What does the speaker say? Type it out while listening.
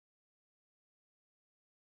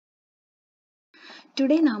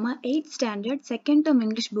Today நாம 8th standard second term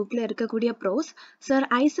English bookல இருக்கக்கூடிய prose Sir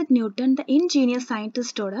Isaac Newton the Ingenious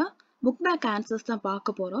Scientist ஓட book back answers தான்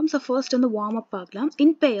பார்க்க போறோம். So first வந்து warm up பார்க்கலாம்.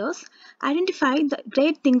 In pairs, identify the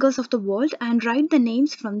great thinkers of the world and write the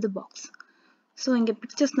names from the box. So இங்க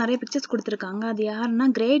pictures நிறைய pictures கொடுத்திருக்காங்க. அது யாருன்னா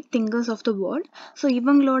great thinkers of the world. So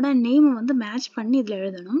இவங்களோட name வந்து match பண்ணி இதுல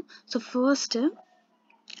எழுதணும். So first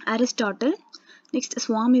Aristotle, next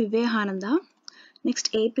Swami Vivekananda, next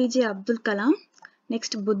APJ Abdul Kalam,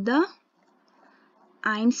 next Buddha,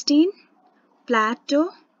 Einstein, Plato,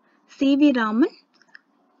 C.V. Raman,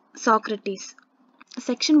 Socrates.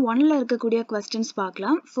 Section 1ல இருக்கக்கூடிய questions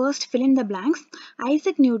பார்க்கலாம். First, fill in the blanks.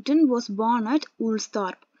 Isaac Newton was born at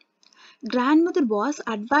Woolsthorpe. Grandmother was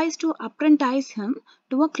advised to apprentice him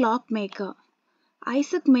to a clockmaker.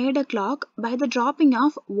 Isaac made a clock by the dropping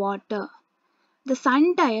of water. The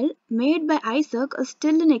sundial made by Isaac is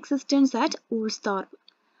still in existence at Woolsthorpe.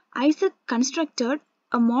 Isaac constructed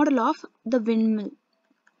a model of the windmill.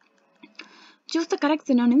 Choose the correct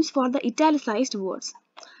synonyms for the italicized words.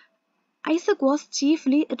 Isaac was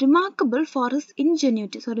chiefly remarkable for his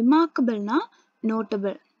ingenuity. So, remarkable na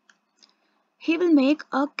notable. He will make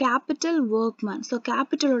a capital workman. So,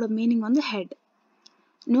 capital oda meaning on the head.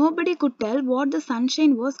 Nobody could tell what the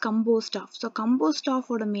sunshine was composed of. So, composed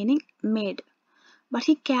of oda meaning made. But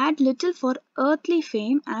he cared little for earthly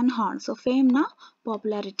fame and honor. So, fame na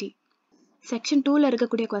popularity. Section 2ல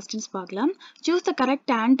இருக்கக்கூடிய questions பார்க்கலாம். Choose the correct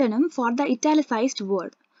antonym for the italicized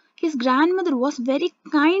word. His grandmother was very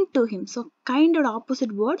kind to him. So, kind oda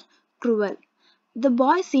opposite word, cruel. The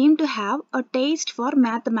boy seemed to have a taste for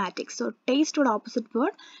mathematics. So, taste oda opposite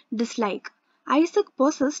word, dislike. Isaac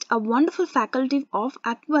possessed a wonderful faculty of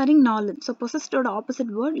acquiring knowledge. So, possessed oda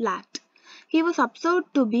opposite word, lacked. He was observed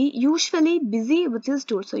to be usually busy with his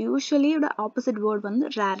tools. So, usually oda opposite word வந்து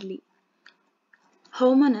rarely.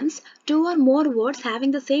 Homonyms, two or more words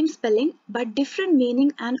having the same spelling but different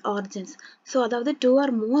meaning and origins. So, அதாவது two or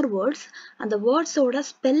more words, அந்த words ஓட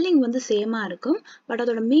spelling வந்து same இருக்கும், but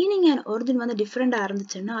அதோட meaning and origin வந்து different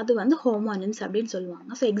இருந்துச்சுன்னா அது வந்து homonyms அப்படின்னு சொல்லுவாங்க.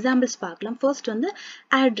 So, examples பார்க்கலாம். First வந்து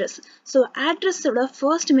address. So, address ஓட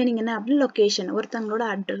first meaning என்ன அப்படின்னு location. ஒருத்தங்களோட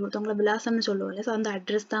address, ஒருத்தங்களோட விலாசம்னு சொல்லுவோம். So, அந்த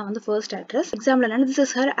address தான் வந்து first address. Example என்னன்னா, this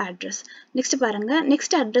is her address. Next பாருங்க,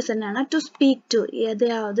 next address என்னன்னா to speak to.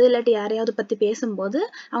 எதையாவது இல்லாட்டி யாரையாவது பத்தி பேசும்போது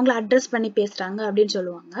அவங்கள அட்ரஸ் பண்ணி பேசுறாங்க அப்படின்னு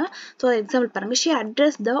சொல்லுவாங்க. ஸோ எக்ஸாம்பிள் பாருங்க, she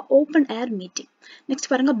addressed the open air meeting. Next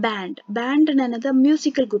பாருங்க, பேண்ட். பேண்ட் என்னது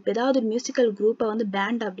மியூசிக்கல் குரூப். ஏதாவது ஒரு மியூசிக்கல் குரூப்பை வந்து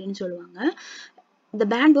பேண்ட் அப்படின்னு சொல்லுவாங்க. The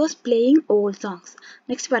band was playing old songs.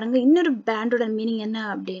 Next பாருங்க, இன்னொரு பேண்டோட மீனிங் என்ன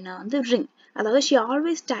அப்படின்னா வந்து ring. அதாவது she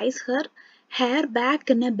always ties her hair back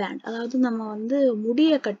in a band. அதாவது நம்ம வந்து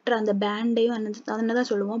முடிய கட்டுற அந்த பேண்டையும் என்னதான்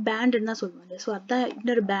சொல்லுவோம், பேண்ட்னு தான் சொல்லுவாங்க. ஸோ அதான்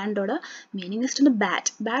இன்னொரு பேண்டோட மீனிங். நெக்ஸ்ட் வந்து பேட்.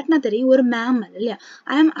 பேட்னா தெரியும், ஒரு மேமல் இல்லையா.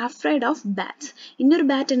 ஐ ஆம் அஃப்ரைட் ஆஃப் பேட்ஸ். இன்னொரு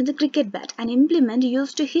பேட் என்னது, cricket bat. And implement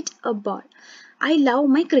use to hit a ball. I love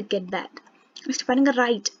my cricket bat. Next பாருங்க,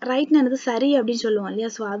 ரைட். ரைட்னு என்னது சரி அப்படின்னு சொல்லுவோம்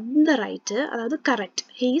இல்லையா. ஸோ அந்த ரைட்டு, அதாவது correct.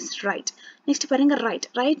 He is right. Next பாருங்க, ரைட்.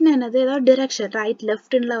 ரைட்னு என்னது, ஏதாவது டிரெக்ஷன், ரைட்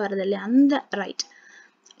லெஃப்ட்லாம் வருது இல்லையா, அந்த right.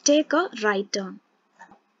 Take a right turn.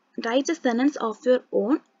 Write a sentence of your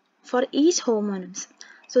own for each homonyms.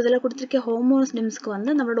 So, இதில் கொடுத்திருக்க homonyms-க்கு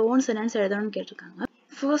வந்து நம்மளோட own sentence எழுதணும்னு கேட்டிருக்காங்க.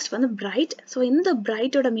 First வந்து bright. So, இந்த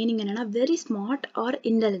bright ஓட meaning என்னன்னா very smart or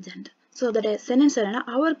intelligent. So, அதோட sentence என்னன்னா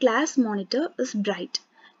our class monitor is bright.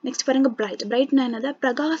 Next பாருங்க, bright. Brightனா என்னது,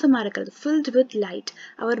 பிரகாசமா இருக்கிறது, filled with light.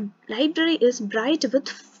 Our library is bright with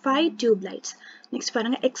 5 tube lights. Next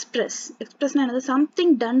பாருங்க, எக்ஸ்பிரஸ். எக்ஸ்பிரஸ்னா என்னது,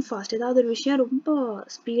 சம்திங் டன் ஃபாஸ்ட். ஏதாவது ஒரு விஷயம் ரொம்ப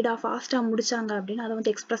ஸ்பீடா ஃபாஸ்டா முடிச்சாங்க அப்படின்னு அதை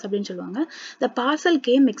வந்து எக்ஸ்பிரஸ் அப்படின்னு சொல்லுவாங்க. The parcel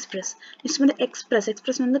game express. Next வந்து எக்ஸ்பிரஸ்.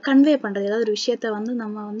 எக்ஸ்பிரஸ் வந்து கன்வே பண்றது, ஏதாவது ஒரு விஷயத்த வந்து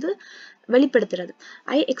நம்ம வந்து வெளிப்படுத்துறது.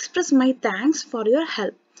 ஐ express my thanks for your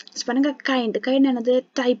help. Next பாருங்க, கைண்ட். கைண்ட் என்னது,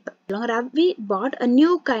 type. Ravi pot a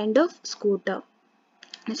new kind of scooter.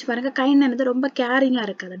 Next பாருங்க, கைண்ட் என்னது ரொம்ப கேரிங்கா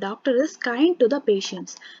இருக்குது. Doctor is kind to the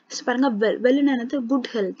patients. Next பாருங்க, வெல். வெல்னு என்னது குட்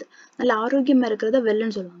ஹெல்த், நல்ல ஆரோக்கியமா இருக்கிறத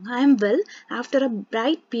வெல்னு சொல்லுவாங்க. I am well after a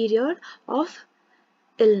bright period of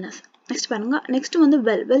illness. Next பாருங்க, நெக்ஸ்ட் வந்து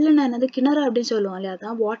வெல். வெல்னு என்னது கிணறு அப்படின்னு சொல்லுவோம் இல்லையா,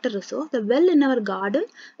 அதான் water resource. The well in our garden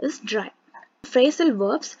is try. Phrasal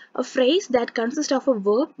verbs, a phrase that consists of a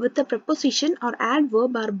verb with a preposition or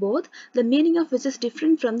adverb are both, the meaning of which is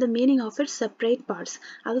different from the meaning of its separate parts.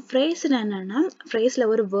 அது phrase என்னன்னா, phraseல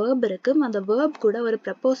ஒரு verb இருக்கும், அந்த verb கூட ஒரு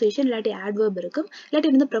preposition இல்லாட்டி adverb இருக்கும்,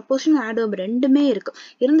 இல்லாட்டி இந்த preposition adverb ரெண்டுமே இருக்கும்.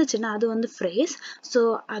 இருந்துச்சுன்னா அது வந்து phrase. ஸோ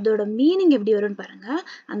அதோட மீனிங் எப்படி வரும்னு பாருங்க.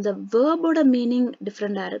 அந்த verb-ஓட மீனிங்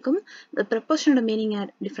டிஃப்ரெண்டா இருக்கும், preposition-ஓட மீனிங்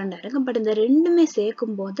டிஃப்ரெண்டா இருக்கும். பட் இந்த ரெண்டுமே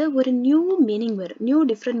சேர்க்கும் போது ஒரு நியூ மீனிங் வரும், நியூ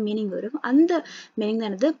டிஃப்ரெண்ட் மீனிங் வரும். அந்த அந்த மீனிங் தான்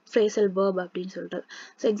என்னது phrasal verb அப்படின்னு சொல்றது.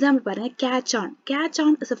 ஸோ எக்ஸாம்பிள் பாருங்க, catch on. Catch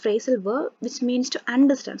on is a phrasal verb which means to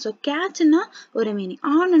understand. So catchனா ஒரு மீனிங்,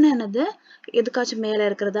 ஆன்னா என்னது எதுக்காச்சும் மேலே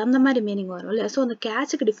இருக்கிறது அந்த மாதிரி மீனிங் வரும் இல்லையா. ஸோ அந்த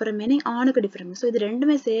கேட்சுக்கு different meaning, ஆனுக்கு different meaning. So இது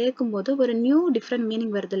ரெண்டுமே சேர்க்கும் போது ஒரு நியூ டிஃப்ரெண்ட்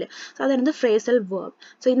மீனிங் வருது இல்லையா. ஸோ அது என்னது phrasal verb.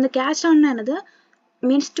 ஸோ இந்த கேட்ச் ஆன் என்னது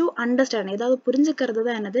மீன்ஸ் டு அண்டர்ஸ்டாண்ட், ஏதாவது புரிஞ்சுக்கிறது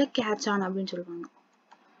தான் என்னது கேட்ச் ஆன் அப்படின்னு சொல்லுவாங்க.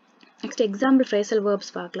 நெக்ஸ்ட் எக்ஸாம்பிள் phrasal verbs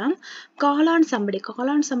பார்க்கலாம். call on somebody. call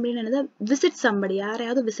on somebody என்னது visit somebody,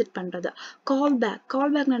 யாரையாவது விசிட் பண்றது. call back. call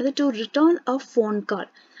back என்னது to return a phone call.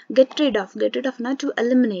 get rid of. get rid of னா to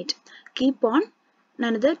eliminate. keep on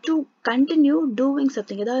என்னது to continue doing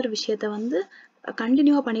something, ஏதாவது ஒரு விஷயத்தை வந்து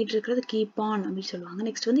கண்டினியூவா பண்ணிட்டு இருக்கிறது கீப் ஆன் அப்படின்னு சொல்லுவாங்க.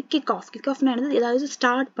 நெக்ஸ்ட் வந்து கிக் ஆஃப். கிக் ஆஃப்னா என்னது ஏதாவது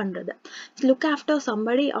ஸ்டார்ட் பண்றது. Look after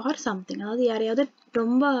somebody or something, அதாவது யாரையாவது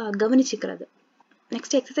ரொம்ப கவனிச்சுக்கிறது.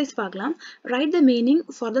 நெக்ஸ்ட் எக்ஸசைஸ் பார்க்கலாம். Right the meaning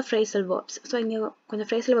for the phrasal verbs. So இங்கே கொஞ்சம்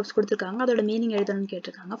phrasal verbs கொடுத்துருக்காங்க, அதோட மீனிங் எழுதணும்னு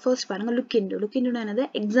கேட்டிருக்காங்க. ஃபர்ஸ்ட் பாருங்க, லுக் இன்டு. லுக் இன்டுனா என்னது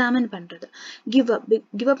எக்ஸாமின் பண்றது. Give up.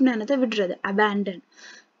 கிவ் அப்னா என்னது விடுறது, அபேண்டன்.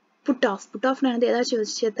 Put of. புட் ஆஃப்னா என்னது ஏதாச்சும்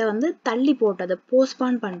விஷயத்தை வந்து தள்ளி போட்டது,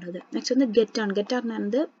 போஸ்ட்பான் பண்றது. நெக்ஸ்ட் வந்து கெட் ஆன். கெட் ஆன்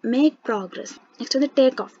என்னது மேக் ப்ராக்ரஸ். நெக்ஸ்ட் வந்து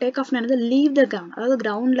டேக் ஆஃப். டேக் ஆஃப்னா என்னது லீவ் த கிரவுண்ட், அதாவது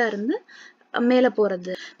கிரவுண்ட்ல இருந்து மேலே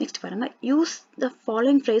போறது. நெக்ஸ்ட் பாருங்க, use the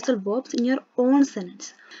following phrasal verbs in your own sentence.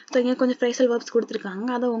 So இங்கே கொஞ்சம் phrasal verbs கொடுத்துருக்காங்க,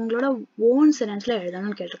 அதை உங்களோட ஓன் சென்டென்ஸ்ல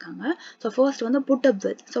எழுதணும்னு கேட்டிருக்காங்க. ஸோ ஃபர்ஸ்ட் வந்து put up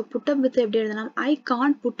with. So put up with எப்படி எழுதலாம், I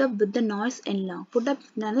can't put up with the noise N long. Put up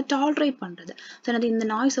வந்து டாலரேட் பண்றது. ஸோ என்னது இந்த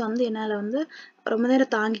நாய்ஸ் வந்து என்னால் வந்து ரொம்ப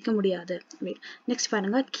நேரம் தாங்கிக்க முடியாது. நெக்ஸ்ட்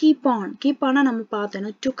பாருங்க, கீப் ஆன். கீப் ஆனா நம்ம பார்த்தோம்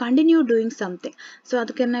to continue doing something. So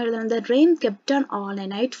அதுக்கு என்ன எழுதணும், இந்த rain kept on all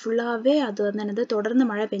night ஃபுல்லாவே அது வந்து என்னது தொடர்ந்து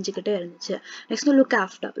மழை பெஞ்சுக்கிட்டே இருந்துச்சு. Next look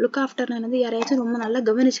after. Look after என்னது யாரையாச்சும் ரொம்ப நல்லா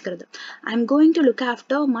கவனிச்சுக்கிறது. I am going to look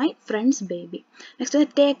after my friends baby. Next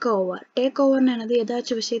வந்து டேக் ஓவர். டேக் ஓவர்னு என்னது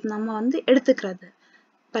ஏதாச்சும் விஷயத்தை நம்ம வந்து எடுத்துக்கிறது.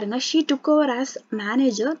 பாருங்க, she took over as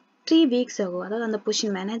manager 3 weeks ago. அதாவது அந்த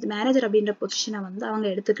பொசிஷன் மேனேஜர் அப்படின்ற பொசிஷனை வந்து அவங்க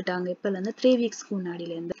எடுத்துக்கிட்டாங்க இப்பல இருந்து 3 weeksக்கு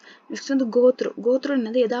முன்னாடில இருந்து. நெக்ஸ்ட் வந்து கோ த்ரூ. கோ த்ரூ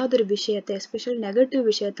என்னது ஏதாவது ஒரு விஷயத்தை, எஸ்பெஷலி நெகட்டிவ்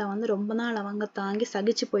விஷயத்த வந்து ரொம்ப நாள் அவங்க தாங்கி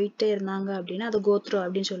சகிச்சு போயிட்டே இருந்தாங்க அப்படின்னா அது கோ த்ரூ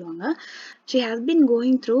அப்படின்னு சொல்லுவாங்க. She has been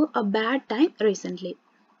going through a bad time recently.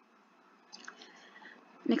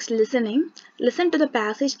 Next, listening. Listen to the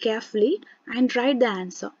passage carefully and write the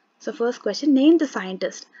answer. So first question, name the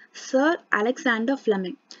scientist. Sir Alexander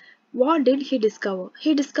Fleming. What did he discover?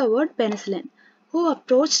 He discovered penicillin. Who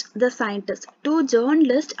approached the scientist? 2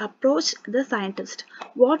 journalists approached the scientist.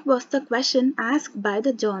 What was the question asked by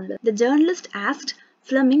the journalist? The journalist asked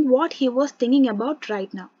Fleming what he was thinking about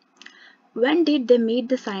right now. When did they meet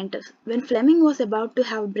the scientist? When Fleming was about to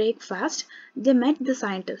have breakfast, they met the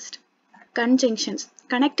scientist. Conjunctions.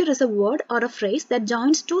 Connector is a word or a phrase that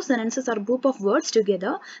joins 2 sentences or group of words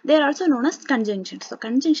together. They are also known as conjunctions. So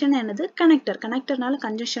conjunction என்னது connector. connectorனால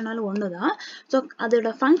conjunctionனால ஒண்ணுதான். So அதோட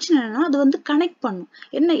function என்னன்னா அது வந்து connect பண்ணும்.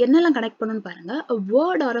 என்னெல்லாம் connect பண்ணும்னு பாருங்க. A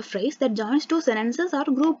word or a phrase that joins 2 sentences or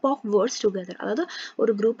group of words together. அதாவது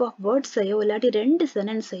ஒரு group of words ஐயோ இல்லாட்டி 2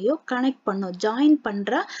 sentence ஐயோ connect பண்ணும், join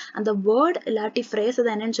பண்ற அந்த word இல்லாட்டி phrase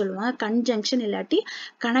அதை என்னன்னு சொல்லுவாங்க, conjunction இல்லாட்டி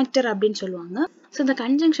connector அப்படின்னு சொல்லுவாங்க. So இந்த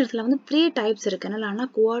conjunctionsல வந்து 3 types இருக்கு. என்னன்னா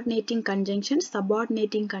coordinating conjunctions,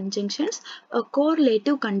 subordinating conjunctions, a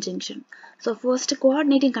correlative conjunction. So first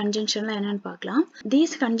coordinating conjunctionல என்னன்னு பார்க்கலாம்.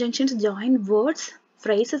 These conjunctions join words,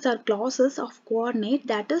 phrases or clauses of coordinate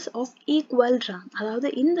that is of equal rank. அதாவது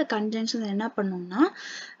இந்த conjunctions என்ன பண்ணும்னா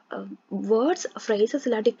வேர்ட்ஸ், phrases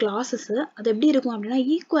இல்லாட்டி clauses அது எப்படி இருக்கும் அப்படின்னா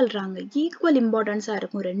ஈக்குவல் ராங், ஈக்குவல் இம்பார்ட்டன்ஸா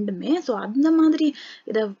இருக்கும் ரெண்டுமே. ஸோ அந்த மாதிரி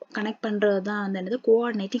இதை கனெக்ட் பண்றது தான் அந்த என்னது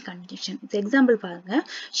கோஆர்டினேட்டிங் கண்டிஷன். எக்ஸாம்பிள் பாருங்க,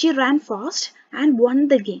 she ran fast and won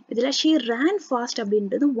the game. இதுல she ran fast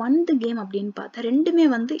அப்படின்றது won the game அப்படின்னு பார்த்தா ரெண்டுமே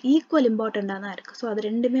வந்து ஈக்குவல் இம்பார்ட்டண்டா தான் இருக்கு. ஸோ அது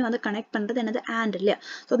ரெண்டுமே வந்து கனெக்ட் பண்றது என்னது and இல்லையா.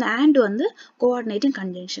 ஸோ அந்த and வந்து கோஆர்டினேட்டிங்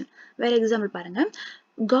கன்ஜங்ஷன். வேற எக்ஸாம்பிள் பாருங்க,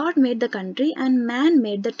 God made the country and man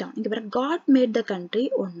made the town. இங்க பாருங்க, God made the country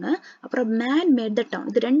ஒன்னு, அப்புறம் man made the town.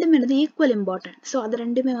 இது ரெண்டுமே வந்து ஈக்குவல் இம்பார்ட்டன்ட். ஸோ அது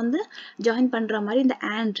ரெண்டுமே வந்து ஜாயின் பண்ற மாதிரி இந்த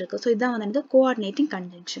and இருக்கு. ஸோ இதுதான் வந்து coordinating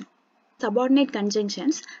conjunction. Subordinate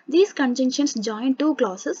conjunctions. These conjunctions join 2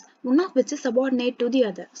 clauses, one of which is subordinate to the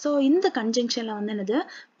other. So இந்த conjunctionல வந்து என்னது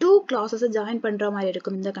 2 clauses join பண்ற மாதிரி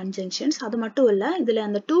இருக்கும் இந்த conjunctions. அது மட்டும் இல்ல, இதுல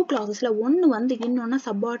அந்த 2 clausesல ஒன்னு வந்து இன்னொன்னு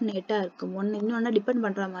subordinate-ஆ இருக்கும், ஒன்னு இன்னொன்னு டிபெண்ட்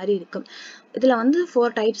பண்ற மாதிரி இருக்கும். இதுல வந்து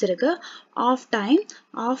 4 types இருக்கு. Of time,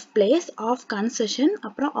 of place, of concession,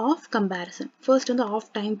 அப்புறம் of comparison. First வந்து of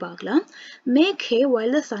time பார்க்கலாம். Make hay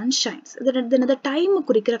while the sun shines. இது டைம்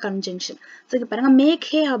குறிக்கிற conjunction. So இங்க பாருங்க, make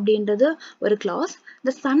hay அப்படின்றது ஒரு clause,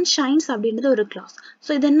 the sun shines அப்படின்றது ஒரு clause. So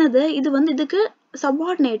இது என்னது, இது வந்து இதுக்கு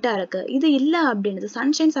சபார்டினேட்டா இருக்கு. இது இல்ல அப்படின்றது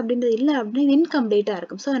சன்ஷைன்ஸ் அப்படின்றது இல்ல அப்படின்னு இன்கம்ப்ளீட்டா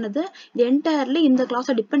இருக்கும். ஸோ என்னது இது என்டையர்லி இந்த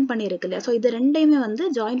கிளாஸை டிபெண்ட் பண்ணி இருக்கு இல்லையா. ஸோ இது ரெண்டையுமே வந்து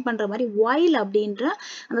ஜாயின் பண்ற மாதிரி while அப்படின்ற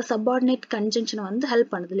அந்த சபார்டினேட் கன்ஜங்ஷன் வந்து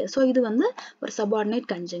ஹெல்ப் பண்ணுது இல்லையா. ஸோ இது வந்து ஒரு சபார்டினேட்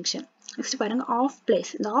கன்ஜங்ஷன். நெக்ஸ்ட் பாருங்க ஆஃப்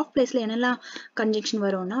பிளேஸ். இந்த ஆஃப் பிளேஸ்ல என்னெல்லாம் கன்ஜங்ஷன்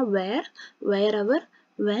வரும்னா வேர், wherever,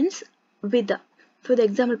 whence, with. For the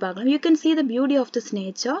example பார்க்கலாம். You can see the beauty of this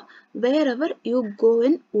nature wherever you go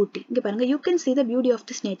in Ooty. இங்க பாருங்க you can see the beauty of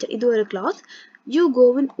this nature. இது ஒரு clause. You go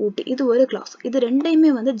in Ooty. இது ஒரு clause. இது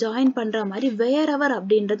ரெண்டையுமே வந்து ஜாயின் பண்ற மாதிரி wherever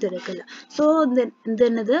அப்படின்றது இருக்குல்ல. ஸோ இந்த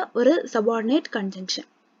என்னது ஒரு subordinate conjunction.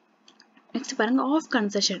 நெக்ஸ்ட் பாருங்க ஆஃப்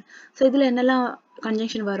கன்செஷன். ஸோ இதுல என்னெல்லாம்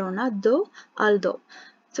கன்ஜங்ஷன் வரும்னா though, although.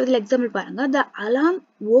 ஸோ இதில் எக்ஸாம்பிள் பாருங்க the alarm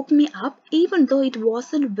woke me up even though it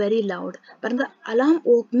wasn't very loud. பாருங்க alarm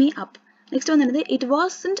woke me up. Next வந்து என்னது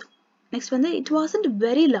it wasn't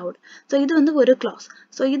very loud. So இது வந்து ஒரு clause.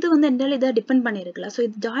 ஸோ இது வந்து என்னால் இதை டிபெண்ட் பண்ணியிருக்கல. ஸோ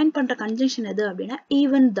இது ஜாயின் பண்ற கன்ஜங்ஷன் எது அப்படின்னா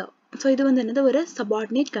even though. ஸோ இது வந்து என்னது ஒரு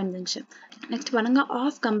சபார்டினேட் கன்ஜங்ஷன். நெக்ஸ்ட் பாருங்க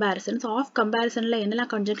ஆஃப் கம்பேரிசன். ஸோ ஆஃப் கம்பேரிசன்ல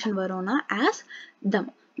என்னெல்லாம் கன்ஜங்ஷன் வரும்னா as, them.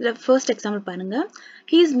 இதில் ஃபர்ஸ்ட் எக்ஸாம்பிள் பாருங்க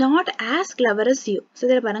he is not as clever as you. So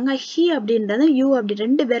இதில் பாருங்க he அப்படின்றது you அப்படி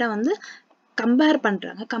ரெண்டு பேரை வந்து கம்பேர்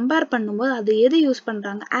பண்றாங்க. கம்பேர் பண்ணும்போது அது எது யூஸ்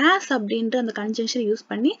பண்றாங்க as அப்படின்ற அந்த கன்ஜங்ஷன் யூஸ்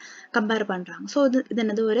பண்ணி கம்பேர் பண்றாங்க. ஸோ இது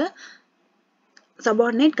என்னது ஒரு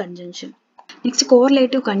subordinate conjunction. Next,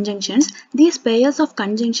 correlative conjunctions. These pairs of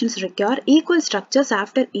conjunctions require equal structures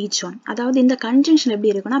after each one. அதாவது இந்த conjunction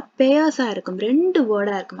எப்படி இருக்குன்னா pairs-ஆ இருக்கும். ரெண்டு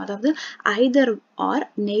வேர்டா இருக்கும். அதாவது either or,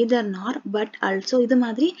 neither nor, but also இது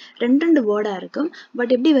மாதிரி ரெண்டு வேர்டா இருக்கும்.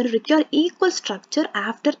 பட் எப்படி வரும் require equal structure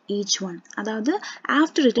after each one. அதாவது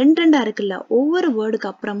after ரெண்டா இருக்குல்ல ஒவ்வொரு வேர்டுக்கு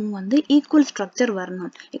அப்புறமும் வந்து equal structure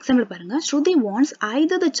வரணும். எக்ஸாம்பிள் பாருங்க Shruti wants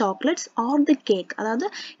either the chocolates or the cake. அதாவது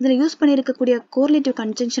இதுல யூஸ் பண்ணியிருக்கக்கூடிய correlative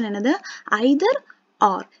conjunction என்னது either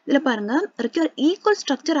or. இதுல பாருங்க require equal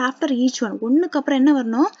structure after each one. ஒண்ணுக்கு அப்புறம் என்ன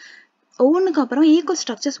வரணும் ஒவ்வொன்றுக்கு அப்புறம் ஈக்குவல்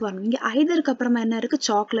ஸ்ட்ரக்சர்ஸ் வரணும். இங்கே ஐதருக்கு அப்புறமா என்ன இருக்கு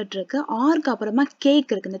சாக்லேட் இருக்கு, ஆருக்கு அப்புறமா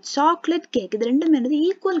கேக் இருக்கு. இந்த சாக்லேட் கேக் இது ரெண்டுமே வந்து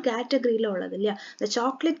ஈக்குவல் கேட்டகரியில உள்ளது இல்லையா. இந்த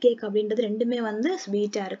சாக்லேட் கேக் அப்படின்றது ரெண்டுமே வந்து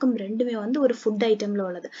ஸ்வீட்டா இருக்கும், ரெண்டுமே வந்து ஒரு ஃபுட் ஐட்டம்ல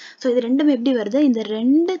உள்ளது. ஸோ இது ரெண்டுமே எப்படி வருது இந்த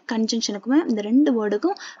ரெண்டு கன்ஜங்ஷனுக்குமே இந்த ரெண்டு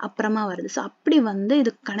வேர்டுக்கும் அப்புறமா வருது. ஸோ அப்படி வந்து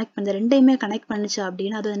இது கனெக்ட் பண்ணி ரெண்டையுமே கனெக்ட் பண்ணுச்சு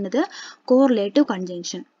அப்படின்னா அது என்னது கோரிலேட்டிவ்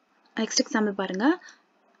கன்ஜங்ஷன். நெக்ஸ்ட் எக்ஸாம்பிள் பாருங்க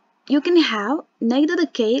you can have neither the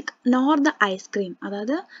cake nor the ice cream.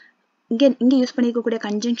 அதாவது இங்க யூஸ் பண்ணிக்கக்கூடிய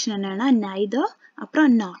கன்ஜங்ஷன் என்னன்னா neither அப்புறம்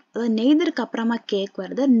nor. அதாவது neitherக்கு அப்புறமா கேக்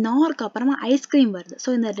வருது, norக்கு அப்புறமா ஐஸ்கிரீம் வருது. ஸோ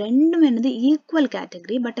இந்த ரெண்டும் என்னது ஈக்குவல்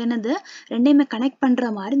கேட்டகரி. பட் என்னது ரெண்டையுமே கனெக்ட்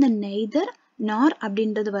பண்ற மாதிரி இந்த neither nor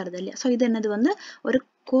அப்படின்றது வருது இல்லையா. ஸோ இது என்னது வந்து ஒரு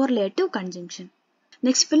correlative conjunction.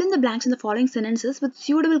 Next, fill in the blanks in the following sentences with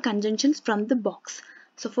suitable conjunctions from the box.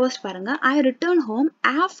 So first பாருங்க I returned home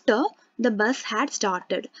after the bus had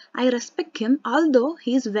started. I respect him although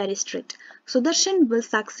he is very strict. Sudarshan will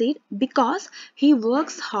succeed because he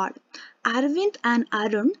works hard. Arvind and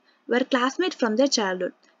Arun were classmates from their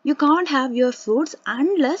childhood. You can't have your fruits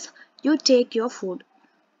unless you take your food.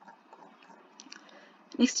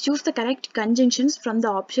 Next, choose the correct conjunctions from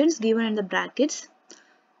the options given in the brackets.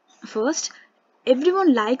 First,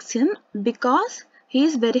 everyone likes him because he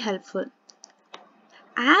is very helpful.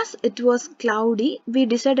 As it was cloudy, we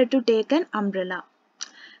decided to take an umbrella.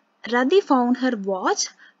 Radhi found her watch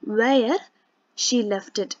where she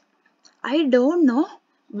left it. I don't know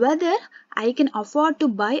whether I can afford to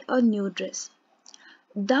buy a new dress.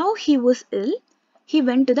 Though he was ill, he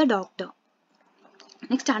went to the doctor.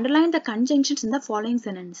 Next, underline the conjunctions in the following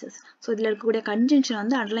sentences. So, இதில் இருக்கக்கூடிய conjunction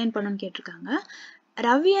வந்து underline பண்ணணும்னு கேட்டிருக்காங்க.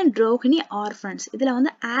 Ravi and Rohini are friends. இதில்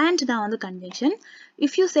வந்து and தான் வந்து conjunction.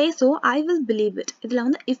 If you say so, I will believe it. இதில்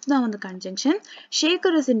வந்து if தான் வந்து conjunction.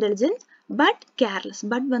 Shekhar is intelligent but careless.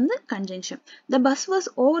 But வந்து conjunction. The bus was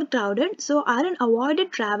overcrowded, so Arun avoided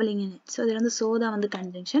traveling in it. So இதில் வந்து so தான் வந்து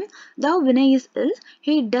conjunction. Though Vinay is ill,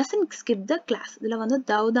 he doesn't skip the class. இதில் வந்து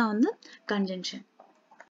thou தான் வந்து conjunction.